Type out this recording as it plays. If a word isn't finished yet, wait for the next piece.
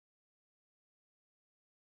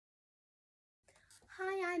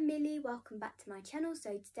Hi, I'm Millie, welcome back to my channel.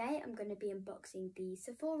 So today I'm going to be unboxing the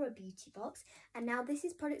Sephora beauty box, and now this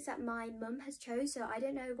is products that my mum has chose, so I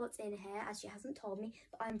don't know what's in here as she hasn't told me,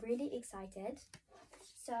 but I'm really excited.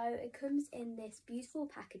 So it comes in this beautiful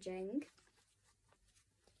packaging.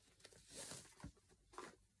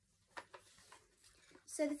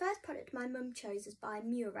 So the first product my mum chose is by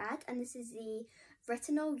Murad, and this is the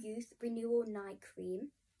Retinol Youth Renewal Night Cream.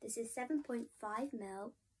 This is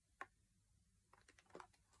 7.5ml.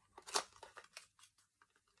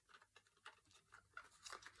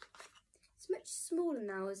 It's much smaller than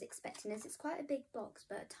I was expecting, as it's quite a big box,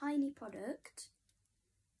 but a tiny product.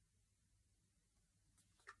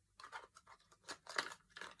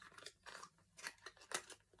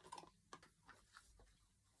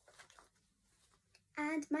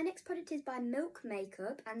 And my next product is by Milk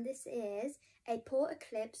Makeup, and this is a Pore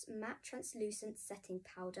Eclipse Matte Translucent Setting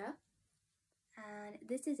Powder. And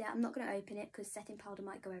this is it. I'm not going to open it because setting powder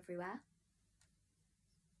might go everywhere.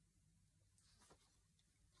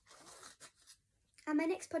 And my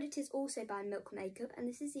next product is also by Milk Makeup, and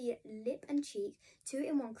this is the Lip and Cheek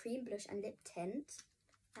 2-in-1 Cream Blush and Lip Tint.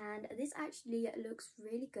 And this actually looks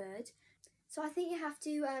really good. So I think you have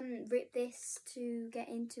to rip this to get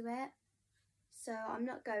into it. So I'm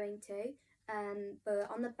not going to, but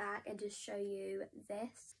on the back I just show you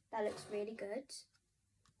this. That looks really good.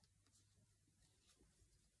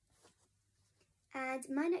 And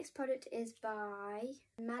my next product is by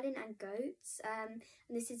Malin and Goats, and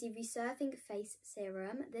this is the Resurfing Face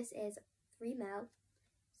Serum. This is 3ml,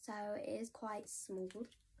 so it is quite small.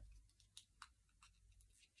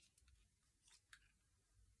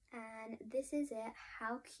 And this is it.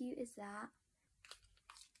 How cute is that?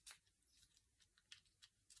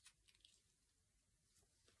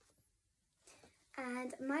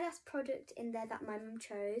 And my last product in there that my mum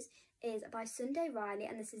chose is by Sunday Riley,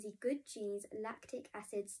 and this is the Good Genes Lactic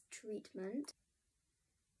Acids Treatment.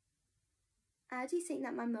 I do think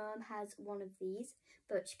that my mum has one of these,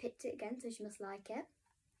 but she picked it again, so she must like it.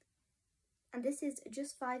 And this is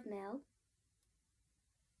just 5ml.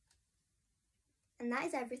 And that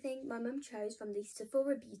is everything my mum chose from the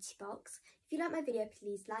Sephora beauty box. If you like my video,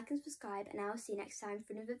 please like and subscribe, and I'll see you next time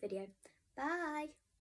for another video. Bye!